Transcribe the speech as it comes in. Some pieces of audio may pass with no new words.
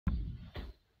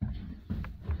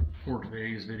For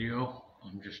today's video,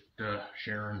 I'm just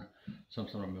sharing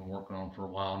something I've been working on for a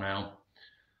while now,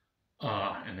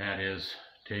 and that is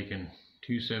taking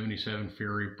 277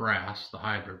 Fury brass, the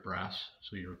hybrid brass,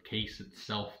 so your case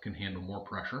itself can handle more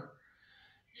pressure,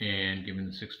 and giving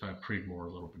the 6.5 Creedmoor a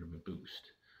little bit of a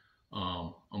boost.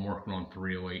 I'm working on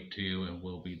 308 too, and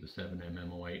will be the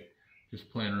 7mm08.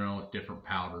 Just playing around with different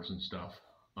powders and stuff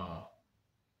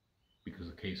because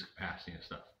of case capacity and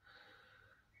stuff.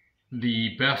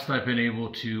 The best I've been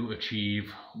able to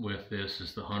achieve with this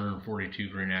is the 142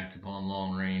 grain AccuBond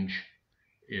long range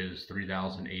is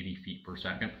 3,080 feet per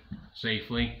second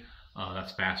safely.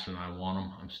 That's faster than I want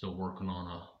them. I'm still working on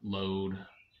a load,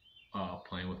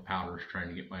 playing with powders, trying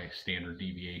to get my standard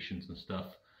deviations and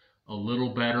stuff a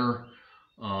little better.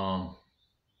 A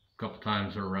couple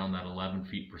times they're around that 11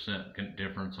 feet per second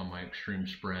difference on my extreme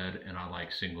spread, and I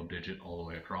like single digit all the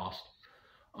way across,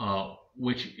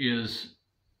 which is,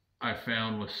 I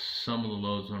found with some of the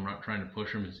loads when I'm not trying to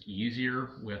push them, is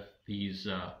easier with these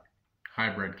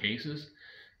hybrid cases,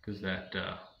 because that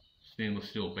stainless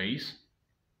steel base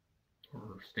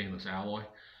or stainless alloy,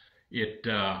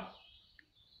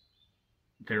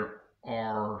 there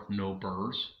are no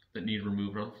burrs that need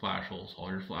removed on the flash holes. All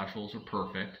your flash holes are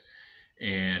perfect,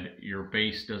 and your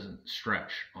base doesn't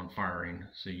stretch on firing,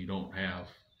 so you don't have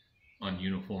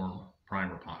ununiform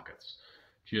primer pockets.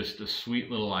 Just a sweet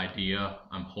little idea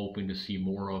I'm hoping to see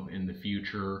more of in the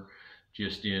future,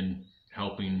 just in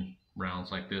helping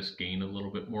rounds like this gain a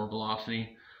little bit more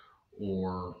velocity,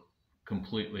 or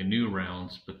completely new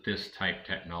rounds, but this type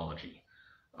technology.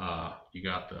 You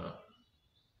got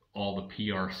all the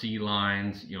PRC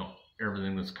lines,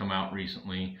 everything that's come out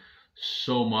recently.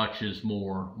 So much is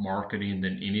more marketing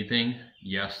than anything.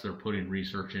 Yes, they're putting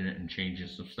research in it and changing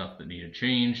some stuff that needed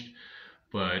changed.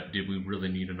 But did we really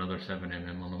need another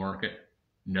 7mm on the market?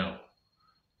 No.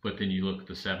 But then you look at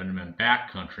the 7mm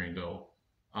backcountry and go,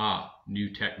 new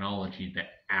technology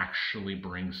that actually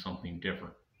brings something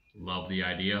different. Love the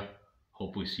idea.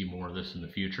 Hope we see more of this in the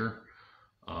future.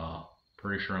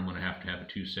 Pretty sure I'm going to have a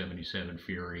 277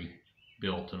 Fury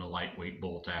built in a lightweight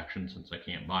bolt action, since I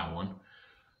can't buy one,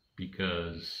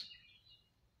 because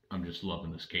I'm just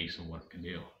loving this case and what it can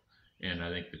do. And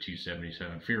I think the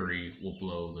 277 Fury will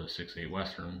blow the 6.8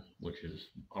 Western, which is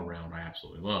a round I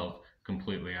absolutely love,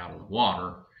 completely out of the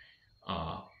water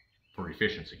for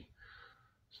efficiency.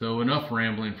 So enough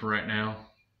rambling for right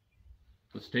now.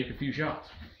 Let's take a few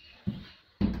shots.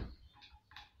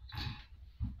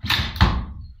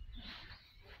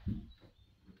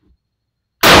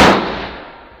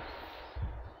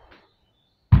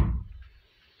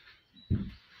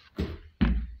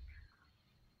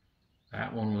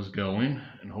 That one was going,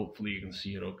 and hopefully you can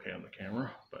see it okay on the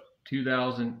camera, but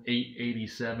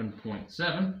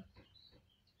 2,887.7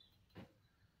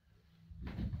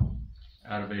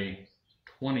 out of a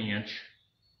 20-inch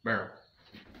barrel,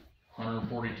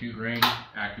 142 grain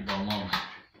AccuBond long range.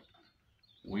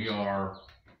 We are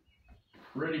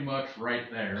pretty much right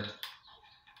there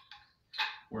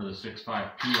where the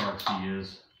 6.5 PRC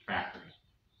is factory.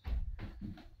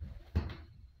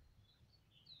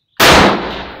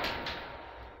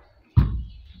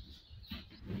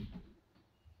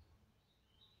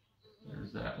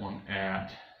 There's that one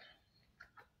at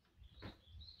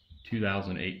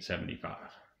 2,875.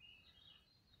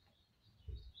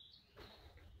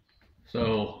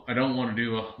 So I don't want to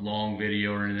do a long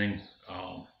video or anything.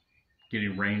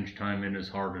 Getting range time in is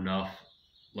hard enough,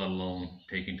 let alone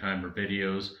taking time for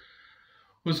videos.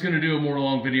 Was going to do a more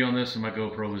long video on this, and my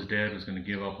GoPro was dead. I was going to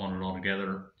give up on it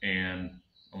altogether, and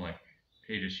I'm like,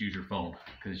 hey, just use your phone,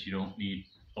 because you don't need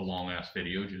a long ass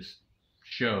video. Just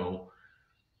show.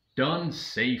 Done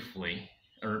safely,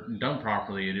 or done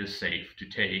properly, it is safe to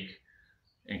take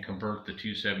and convert the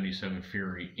 277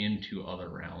 Fury into other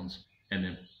rounds, and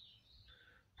then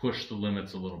push the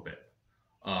limits a little bit.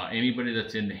 Anybody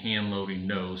that's into hand loading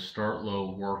knows, start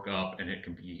low, work up, and it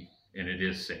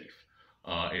is safe.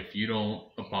 If you don't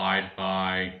abide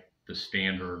by the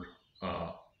standard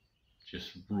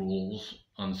just rules,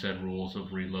 unsaid rules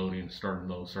of reloading, starting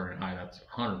low, starting high, that's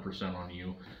 100% on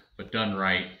you. But done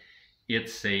right,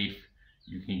 it's safe.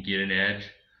 You can get an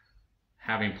edge.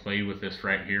 Having played with this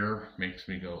right here makes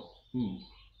me go, ooh.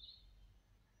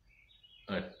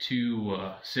 A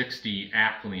 260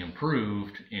 aptly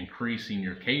improved, increasing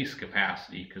your case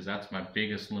capacity, because that's my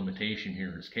biggest limitation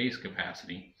here is case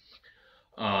capacity,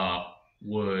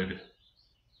 would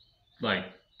like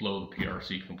blow the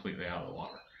PRC completely out of the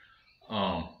water.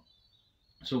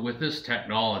 So with this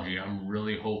technology, I'm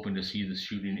really hoping to see the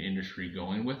shooting industry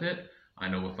going with it. I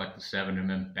know with like the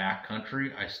 7mm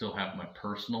backcountry, I still have my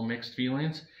personal mixed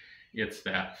feelings. It's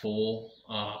that full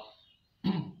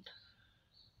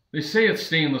They say it's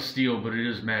stainless steel, but it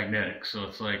is magnetic. So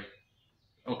it's like,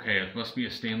 okay, it must be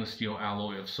a stainless steel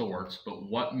alloy of sorts, but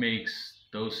what makes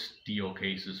those steel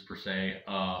cases per se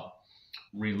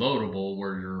reloadable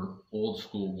where your old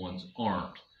school ones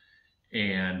aren't?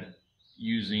 And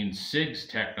using SIG's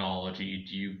technology,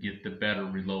 do you get the better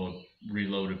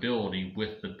reloadability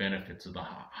with the benefits of the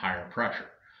higher pressure?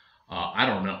 I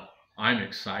don't know. I'm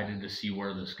excited to see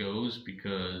where this goes,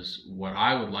 because what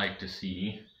I would like to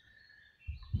see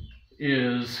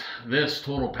is this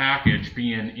total package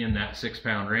being in that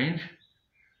 6-pound range.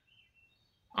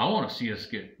 I want to see us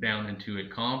get down into a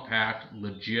compact,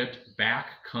 legit,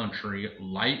 backcountry,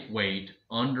 lightweight,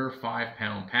 under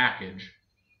 5-pound package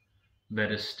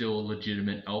that is still a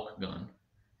legitimate elk gun.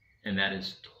 And that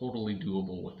is totally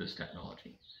doable with this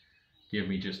technology. Give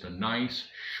me just a nice,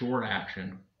 short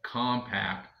action,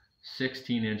 compact,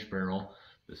 16-inch barrel,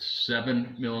 the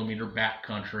 7mm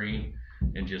backcountry,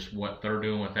 and just what they're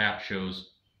doing with that shows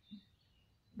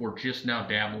we're just now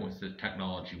dabbling with the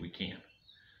technology we can.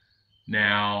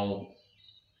 Now,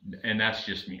 and that's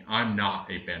just me. I'm not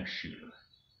a bench shooter,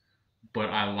 but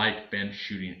I like bench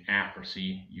shooting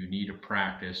accuracy. You need to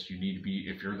practice. You need to be,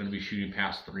 if you're going to be shooting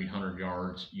past 300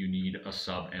 yards, you need a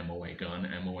sub MOA gun.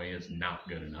 MOA is not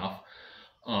good enough.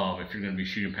 If you're going to be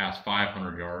shooting past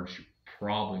 500 yards, you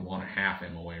probably want a half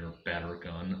MOA or better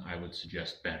gun. I would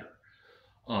suggest better.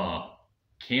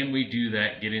 Can we do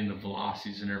that, getting the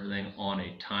velocities and everything on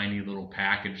a tiny little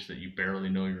package that you barely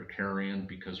know you're carrying,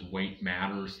 because weight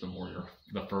matters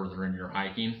the further in you're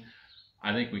hiking?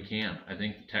 I think we can. I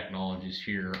think the technology's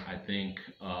here. I think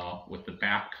with the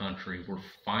backcountry, we're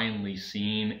finally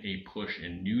seeing a push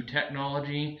in new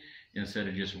technology instead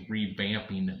of just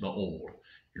revamping the old.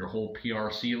 Your whole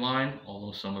PRC line,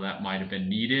 although some of that might have been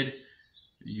needed,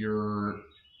 you're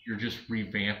just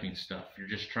revamping stuff. You're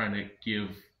just trying to give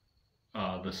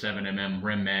the 7mm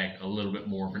rim mag a little bit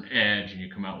more of an edge, and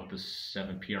you come out with the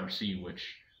 7 PRC, which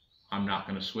I'm not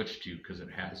going to switch to because it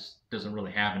doesn't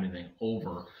really have anything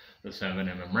over the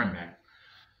 7mm rim mag.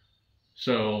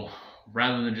 So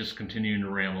rather than just continuing to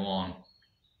ramble on,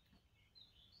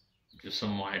 just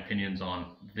some of my opinions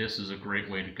on this is a great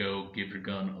way to go. Give your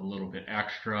gun a little bit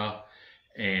extra,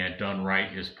 and done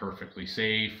right is perfectly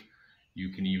safe. You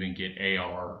can even get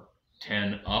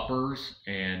AR-10 uppers,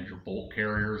 and your bolt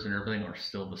carriers and everything are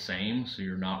still the same, so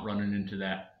you're not running into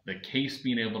that, the case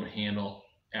being able to handle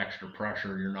extra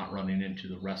pressure. You're not running into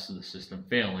the rest of the system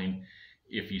failing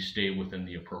if you stay within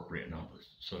the appropriate numbers.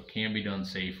 So it can be done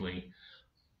safely.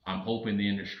 I'm hoping the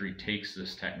industry takes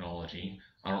this technology.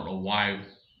 I don't know why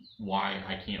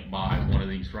I can't buy one of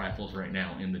these rifles right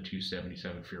now in the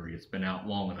 277 Fury. It's been out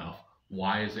long enough.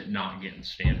 Why is it not getting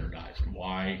standardized?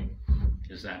 Why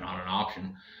is that not an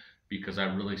option? Because I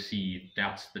really see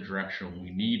that's the direction we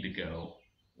need to go,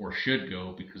 or should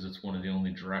go, because it's one of the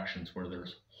only directions where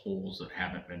there's holes that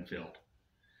haven't been filled.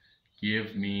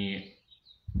 Give me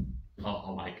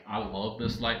I love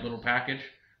this light little package,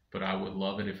 but I would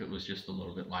love it if it was just a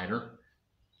little bit lighter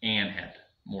and had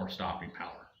more stopping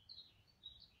power.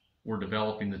 We're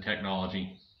developing the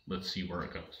technology. Let's see where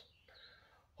it goes.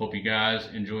 Hope you guys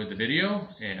enjoyed the video,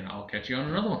 and I'll catch you on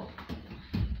another one.